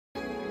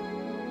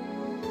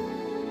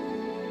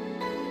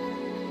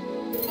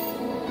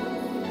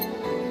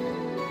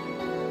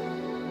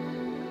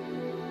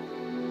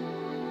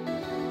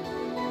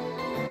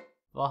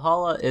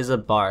Valhalla is a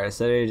bar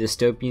set in a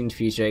dystopian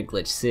future at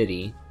Glitch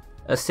City,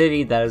 a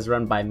city that is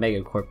run by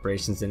mega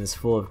corporations and is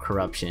full of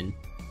corruption.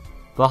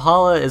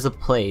 Valhalla is a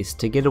place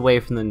to get away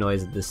from the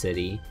noise of the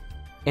city.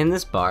 In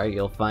this bar,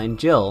 you'll find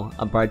Jill,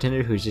 a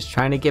bartender who's just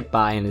trying to get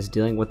by and is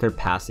dealing with her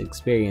past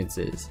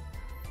experiences.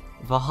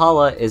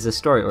 Valhalla is a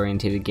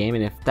story-oriented game,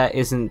 and if that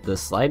isn't the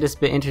slightest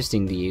bit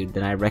interesting to you,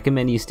 then I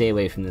recommend you stay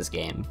away from this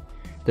game.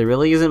 There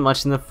really isn't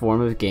much in the form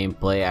of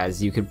gameplay,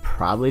 as you could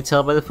probably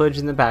tell by the footage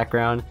in the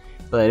background,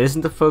 but it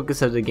isn't the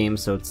focus of the game,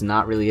 so it's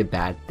not really a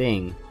bad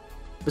thing.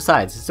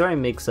 Besides, the story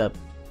makes up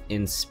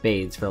in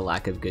spades for the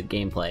lack of good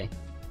gameplay.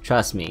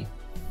 Trust me.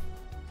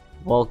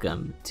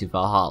 Welcome to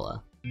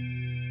Valhalla.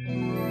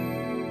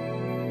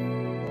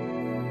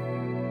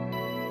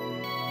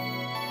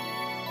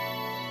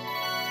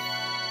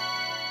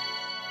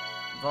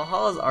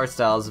 Valhalla's art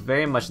style is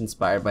very much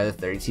inspired by the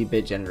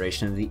 32-bit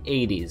generation of the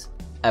 80s,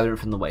 evident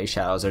from the way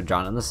shadows are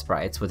drawn on the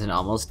sprites with an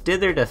almost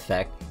dithered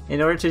effect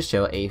in order to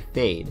show a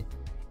fade.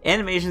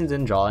 Animations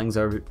and drawings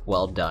are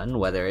well done,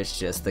 whether it's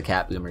just the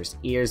cat boomer's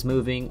ears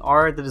moving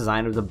or the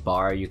design of the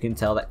bar. You can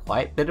tell that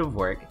quite a bit of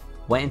work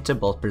went into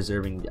both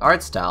preserving the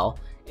art style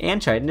and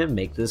trying to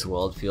make this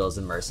world feel as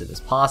immersive as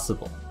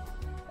possible.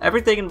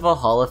 Everything in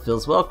Valhalla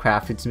feels well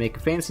crafted to make a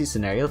fantasy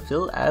scenario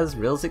feel as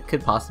real as it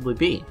could possibly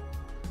be.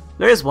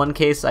 There is one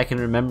case I can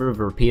remember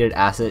of a repeated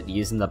asset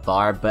used in the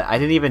bar, but I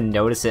didn't even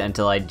notice it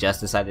until I just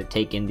decided to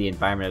take in the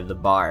environment of the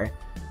bar.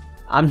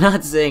 I'm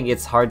not saying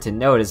it's hard to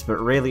notice,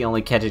 but really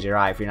only catches your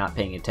eye if you're not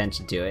paying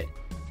attention to it.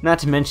 Not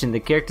to mention the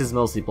characters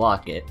mostly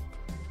block it.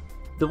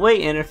 The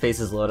way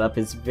interfaces load up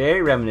is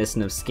very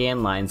reminiscent of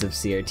scan lines of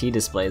CRT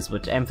displays,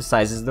 which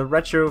emphasizes the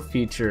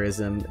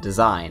retro-futurism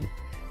design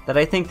that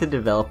I think the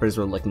developers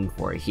were looking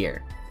for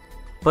here.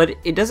 But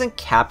it doesn't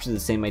capture the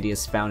same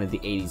ideas found in the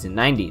 80s and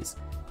 90s.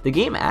 The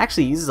game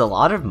actually uses a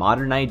lot of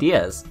modern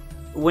ideas.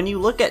 When you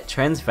look at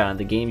trends found in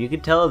the game, you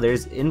can tell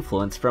there's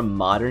influence from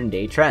modern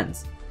day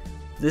trends.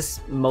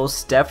 This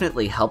most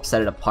definitely helps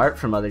set it apart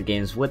from other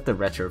games with the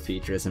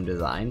retro-futurism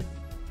design.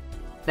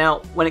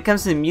 Now, when it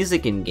comes to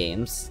music in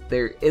games,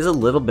 there is a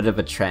little bit of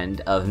a trend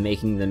of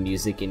making the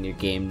music in your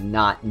game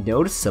not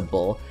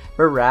noticeable,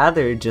 but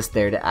rather just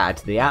there to add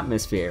to the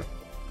atmosphere.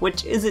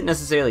 Which isn't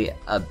necessarily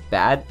a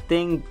bad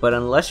thing, but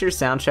unless your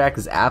soundtrack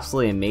is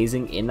absolutely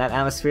amazing in that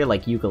atmosphere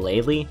like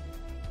Yooka-Laylee,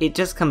 it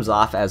just comes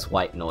off as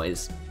white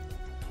noise.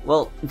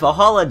 Well,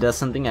 Valhalla does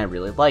something I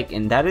really like,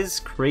 and that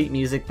is create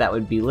music that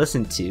would be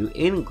listened to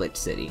in Glitch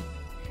City.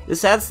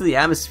 This adds to the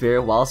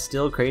atmosphere while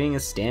still creating a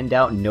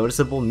standout,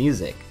 noticeable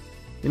music.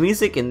 The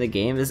music in the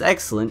game is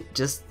excellent,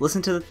 just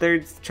listen to the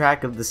third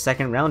track of the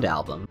Second Round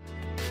album.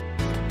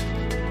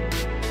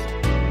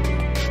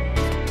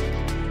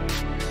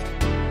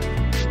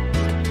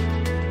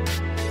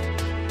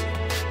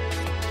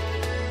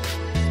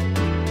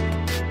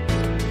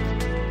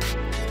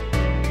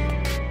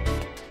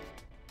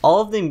 All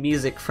of the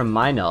music, from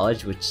my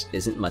knowledge, which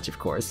isn't much of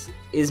course,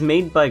 is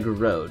made by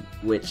Garode,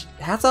 which,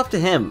 hats off to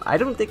him. I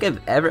don't think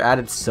I've ever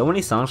added so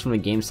many songs from a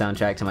game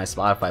soundtrack to my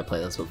Spotify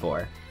playlist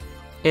before.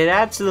 It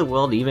adds to the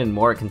world even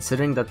more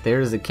considering that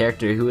there is a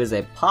character who is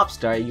a pop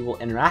star you will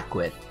interact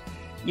with.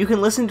 You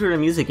can listen to her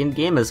music in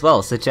game as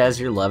well, such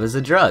as Your Love is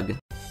a Drug.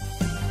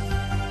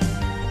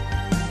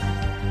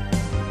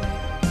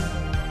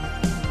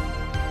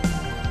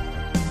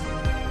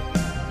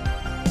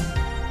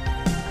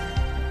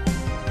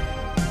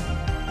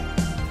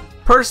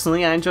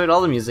 Personally, I enjoyed all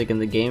the music in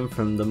the game,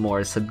 from the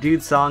more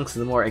subdued songs to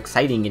the more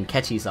exciting and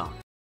catchy songs.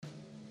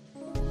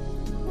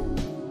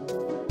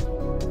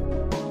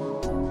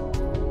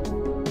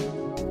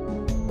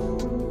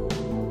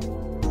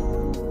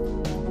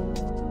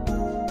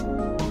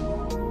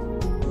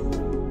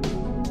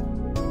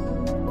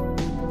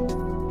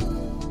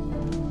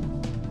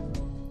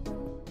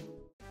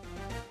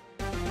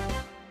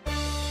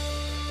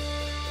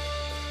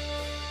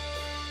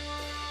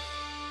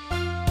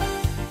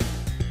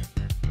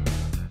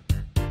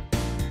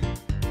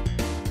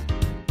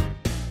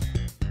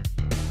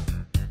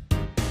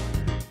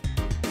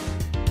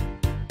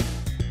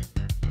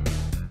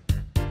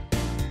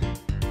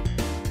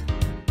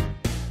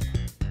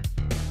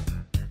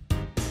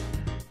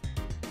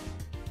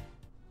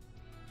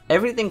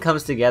 Everything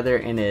comes together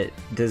in a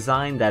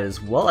design that is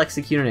well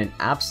executed and an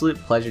absolute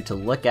pleasure to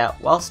look at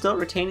while still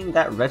retaining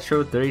that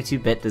retro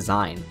 32-bit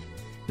design.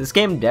 This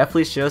game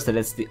definitely shows that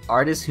it's the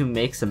artist who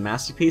makes a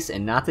masterpiece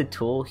and not the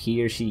tool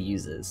he or she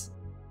uses.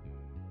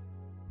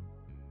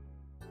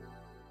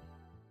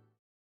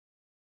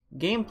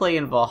 Gameplay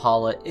in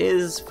Valhalla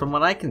is, from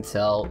what I can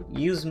tell,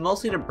 used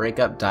mostly to break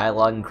up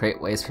dialogue and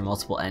create ways for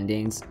multiple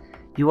endings.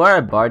 You are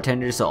a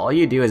bartender, so all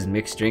you do is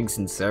mix drinks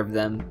and serve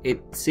them. It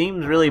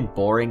seems really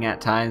boring at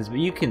times, but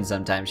you can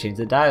sometimes change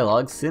the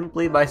dialogue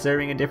simply by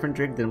serving a different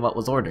drink than what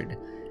was ordered,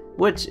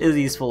 which is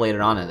useful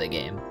later on in the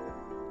game.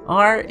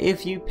 Or,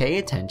 if you pay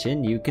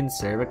attention, you can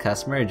serve a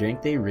customer a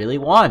drink they really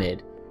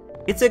wanted.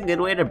 It's a good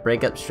way to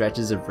break up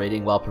stretches of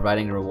raiding while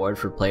providing a reward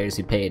for players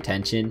who pay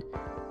attention.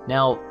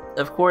 Now,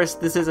 of course,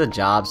 this is a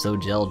job, so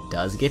Jill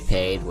does get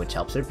paid, which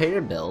helps her pay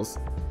her bills.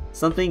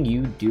 something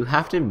you do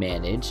have to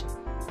manage.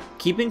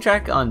 Keeping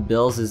track on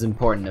bills is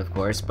important of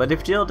course, but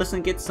if Jill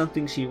doesn't get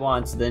something she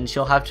wants, then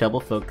she'll have trouble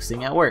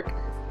focusing at work,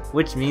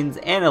 which means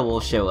Anna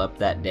will show up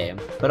that day,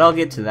 but I'll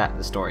get to that in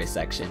the story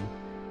section.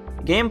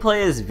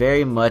 Gameplay is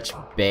very much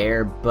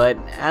bare, but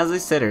as I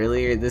said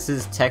earlier, this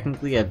is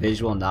technically a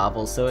visual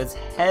novel, so it's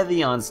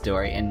heavy on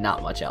story and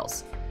not much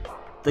else.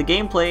 The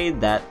gameplay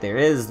that there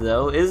is,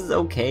 though, is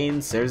okay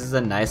and serves as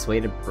a nice way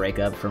to break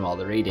up from all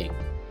the reading.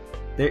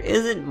 There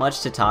isn't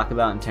much to talk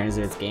about in terms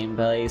of its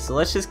gameplay, so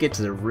let's just get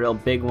to the real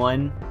big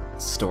one,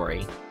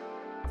 story.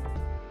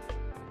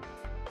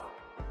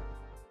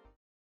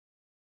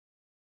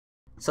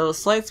 So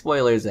slight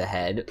spoilers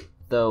ahead,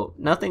 though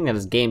nothing that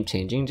is game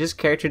changing, just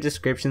character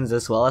descriptions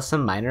as well as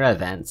some minor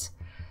events.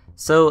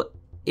 So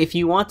if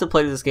you want to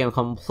play this game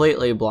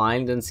completely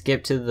blind, then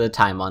skip to the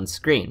time on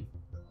screen.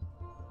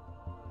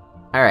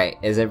 Alright,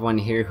 is everyone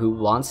here who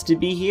wants to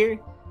be here?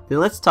 Then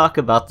let's talk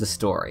about the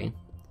story.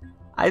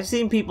 I've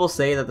seen people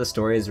say that the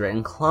story is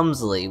written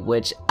clumsily,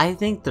 which I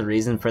think the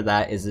reason for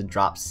that is a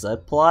dropped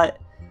subplot.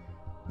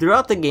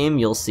 Throughout the game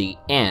you'll see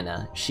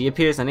Anna. She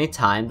appears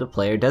anytime the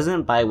player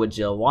doesn't buy what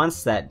Jill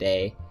wants that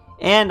day,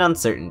 and on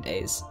certain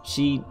days.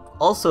 She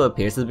also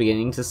appears at the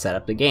beginning to set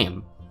up the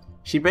game.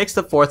 She breaks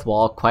the fourth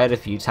wall quite a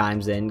few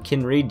times and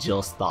can read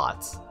Jill's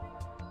thoughts.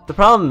 The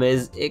problem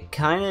is, it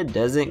kinda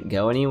doesn't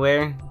go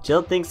anywhere.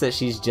 Jill thinks that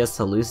she's just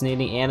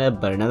hallucinating Anna,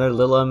 but another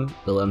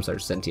Lilim are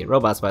sentient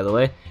robots by the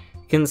way,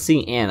 can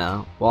see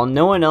Anna, while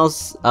no one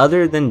else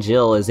other than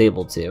Jill is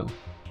able to.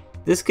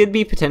 This could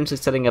be potentially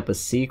setting up a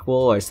sequel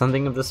or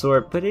something of the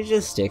sort, but it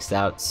just sticks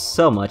out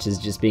so much as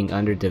just being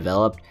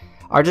underdeveloped,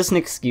 or just an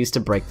excuse to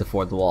break the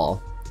fourth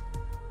wall.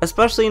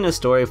 Especially in a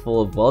story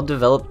full of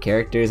well-developed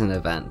characters and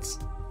events.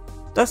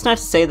 That's not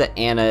to say that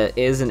Anna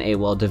isn't a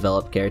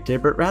well-developed character,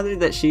 but rather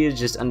that she is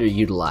just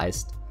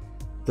underutilized.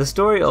 The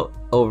story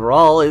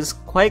overall is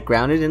quite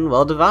grounded and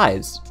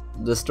well-devised.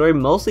 The story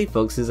mostly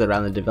focuses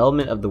around the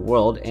development of the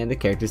world and the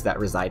characters that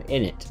reside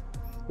in it,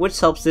 which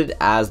helps it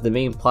as the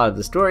main plot of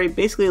the story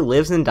basically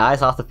lives and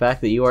dies off the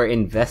fact that you are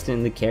invested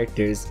in the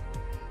characters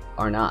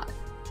or not.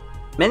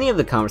 Many of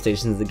the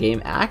conversations in the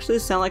game actually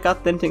sound like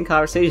authentic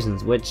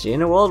conversations, which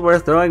in a world where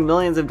throwing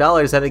millions of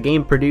dollars at a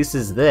game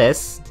produces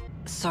this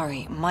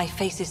Sorry, my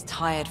face is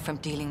tired from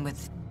dealing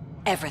with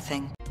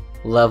everything.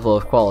 level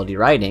of quality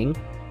writing.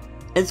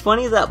 It's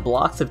funny that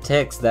blocks of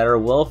text that are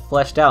well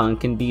fleshed out and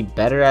can be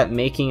better at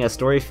making a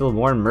story feel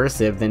more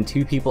immersive than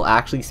two people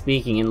actually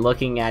speaking and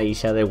looking at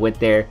each other with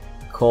their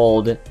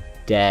cold,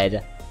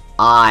 dead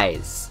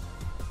eyes.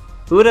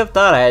 Who would have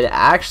thought I'd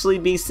actually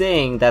be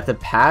saying that the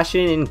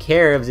passion and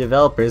care of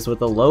developers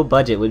with a low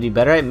budget would be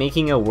better at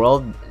making a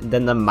world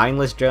than the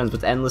mindless drones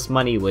with endless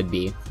money would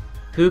be?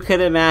 Who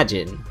could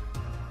imagine?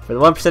 For the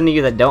 1% of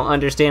you that don't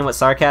understand what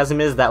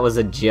sarcasm is, that was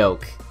a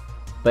joke.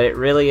 But it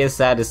really is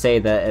sad to say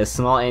that a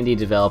small indie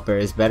developer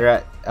is better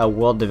at a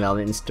world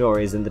development and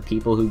stories than the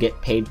people who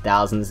get paid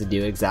thousands to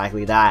do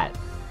exactly that.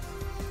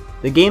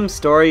 The game's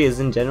story is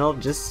in general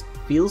just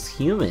feels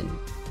human.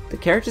 The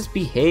characters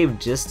behave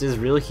just as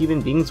real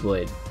human beings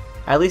would.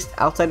 At least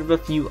outside of a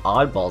few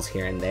oddballs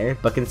here and there,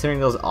 but considering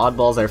those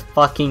oddballs are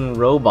fucking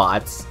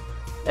robots,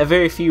 a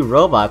very few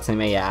robots I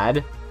may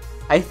add,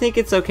 I think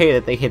it's okay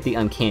that they hit the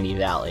uncanny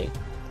valley.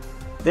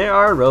 There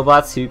are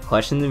robots who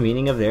question the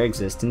meaning of their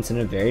existence in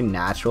a very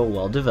natural,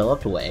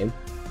 well-developed way.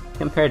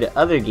 Compared to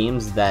other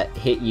games that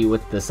hit you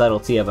with the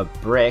subtlety of a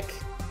brick,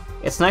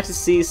 it's nice to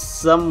see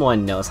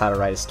someone knows how to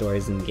write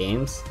stories in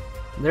games.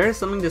 There is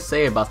something to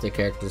say about the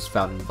characters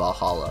found in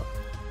Valhalla.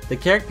 The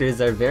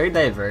characters are very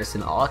diverse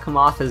and all come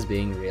off as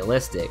being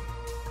realistic,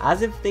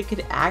 as if they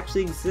could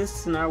actually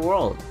exist in our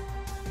world.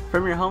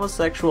 From your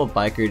homosexual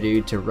biker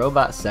dude to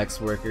robot sex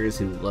workers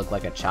who look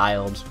like a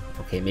child,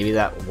 okay, maybe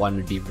that one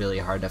would be really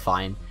hard to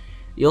find,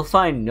 you'll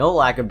find no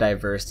lack of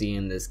diversity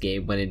in this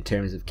game when in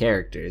terms of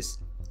characters.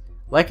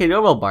 Like a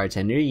normal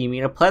bartender, you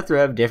meet a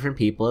plethora of different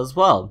people as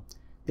well.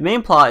 The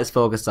main plot is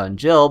focused on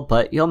Jill,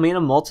 but you'll meet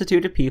a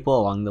multitude of people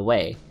along the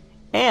way,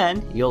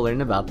 and you'll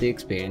learn about the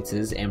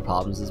experiences and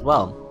problems as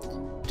well.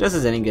 Just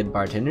as any good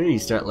bartender, you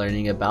start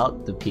learning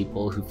about the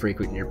people who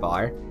frequent your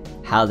bar,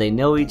 how they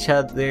know each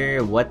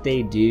other, what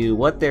they do,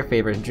 what their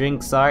favorite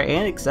drinks are,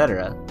 and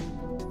etc.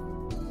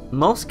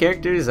 Most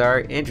characters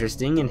are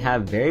interesting and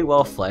have very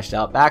well fleshed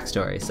out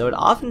backstories, so it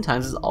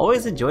oftentimes is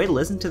always a joy to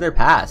listen to their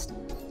past.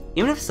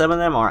 Even if some of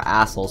them are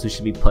assholes who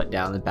should be put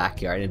down in the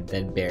backyard and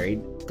then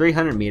buried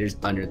 300 meters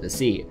under the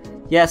sea.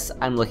 Yes,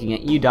 I'm looking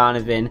at you,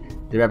 Donovan,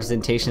 the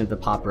representation of the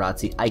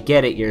paparazzi. I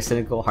get it, you're a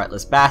cynical,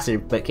 heartless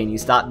bastard, but can you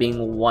stop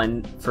being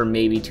one for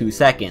maybe 2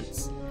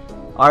 seconds?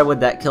 Or would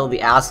that kill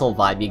the asshole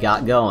vibe you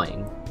got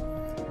going?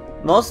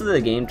 Most of the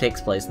game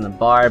takes place in the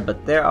bar,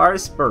 but there are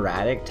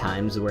sporadic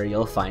times where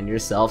you'll find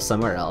yourself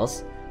somewhere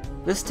else.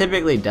 This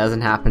typically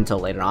doesn't happen till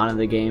later on in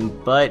the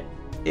game, but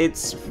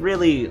it's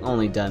really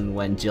only done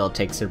when Jill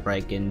takes her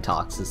break and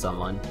talks to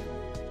someone,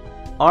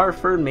 or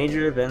for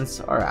major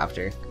events or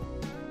after.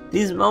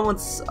 These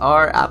moments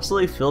are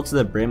absolutely filled to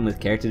the brim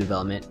with character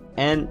development,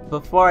 and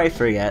before I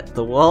forget,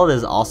 the world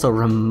is also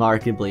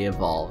remarkably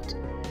evolved.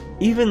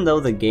 Even though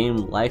the game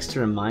likes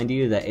to remind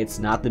you that it's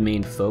not the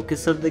main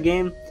focus of the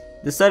game,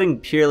 the setting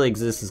purely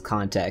exists as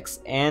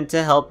context and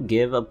to help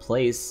give a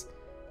place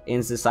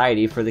in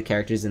society for the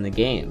characters in the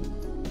game.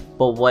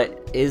 But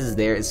what is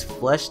there is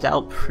fleshed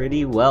out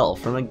pretty well.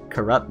 From a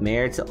corrupt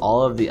mayor to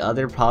all of the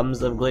other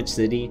problems of Glitch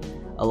City,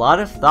 a lot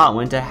of thought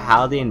went to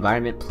how the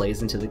environment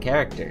plays into the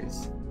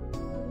characters.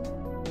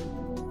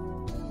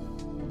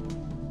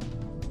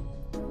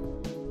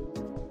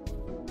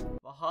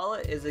 Valhalla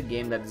is a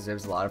game that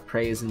deserves a lot of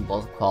praise in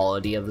both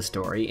quality of the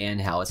story and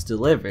how it's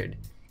delivered.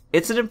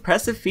 It's an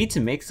impressive feat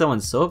to make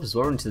someone so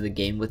absorbed into the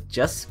game with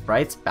just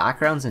sprites,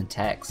 backgrounds, and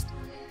text.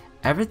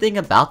 Everything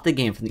about the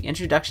game from the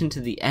introduction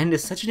to the end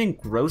is such an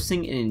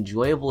engrossing and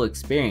enjoyable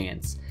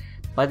experience.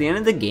 By the end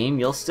of the game,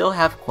 you'll still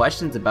have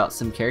questions about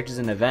some characters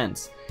and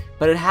events,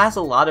 but it has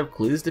a lot of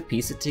clues to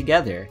piece it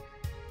together.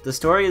 The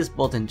story is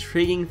both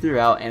intriguing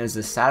throughout and is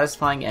a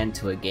satisfying end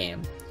to a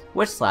game,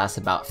 which lasts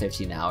about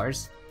 15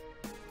 hours.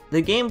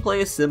 The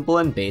gameplay is simple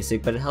and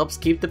basic, but it helps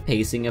keep the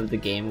pacing of the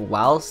game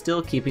while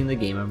still keeping the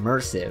game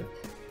immersive.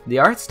 The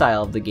art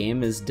style of the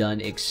game is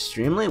done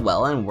extremely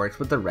well and works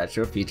with the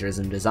retro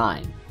futurism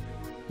design.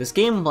 This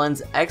game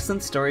blends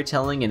excellent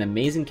storytelling and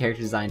amazing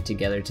character design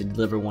together to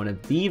deliver one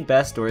of the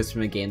best stories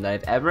from a game that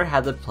I've ever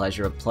had the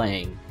pleasure of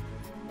playing.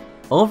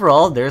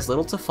 Overall, there's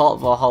little to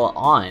fault Valhalla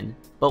on,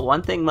 but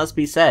one thing must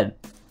be said.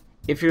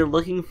 If you're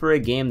looking for a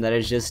game that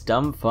is just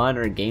dumb fun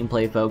or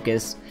gameplay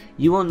focused,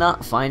 you will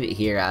not find it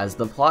here, as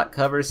the plot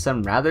covers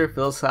some rather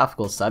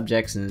philosophical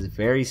subjects and is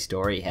very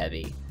story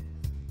heavy.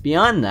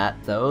 Beyond that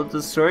though,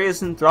 the story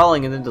is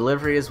enthralling and the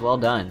delivery is well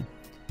done.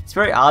 It's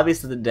very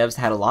obvious that the devs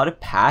had a lot of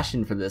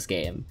passion for this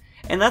game,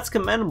 and that's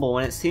commendable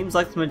when it seems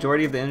like the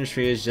majority of the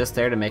industry is just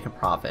there to make a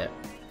profit.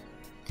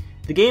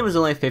 The game is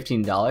only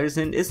 $15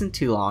 and isn't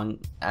too long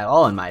at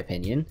all in my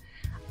opinion.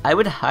 I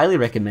would highly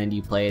recommend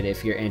you play it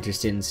if you're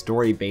interested in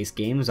story-based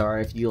games or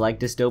if you like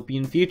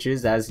dystopian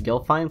futures, as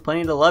you'll find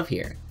plenty to love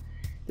here.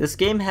 This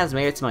game has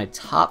made it to my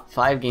top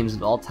 5 games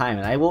of all time,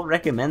 and I will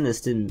recommend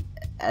this to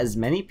as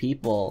many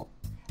people,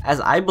 as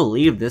I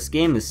believe this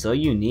game is so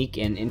unique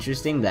and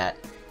interesting that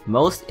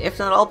most, if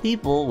not all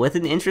people, with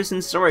an interest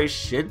in stories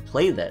should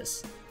play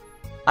this.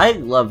 I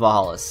love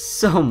Valhalla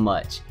so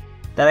much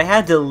that I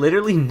had to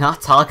literally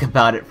not talk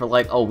about it for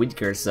like a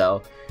week or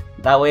so.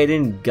 That way I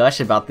didn't gush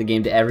about the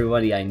game to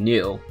everybody I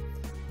knew.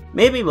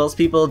 Maybe most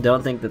people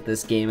don't think that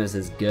this game is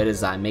as good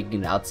as I'm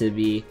making it out to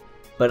be,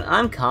 but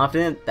I'm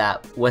confident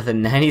that with a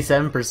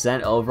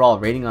 97% overall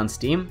rating on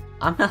Steam,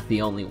 I'm not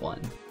the only one.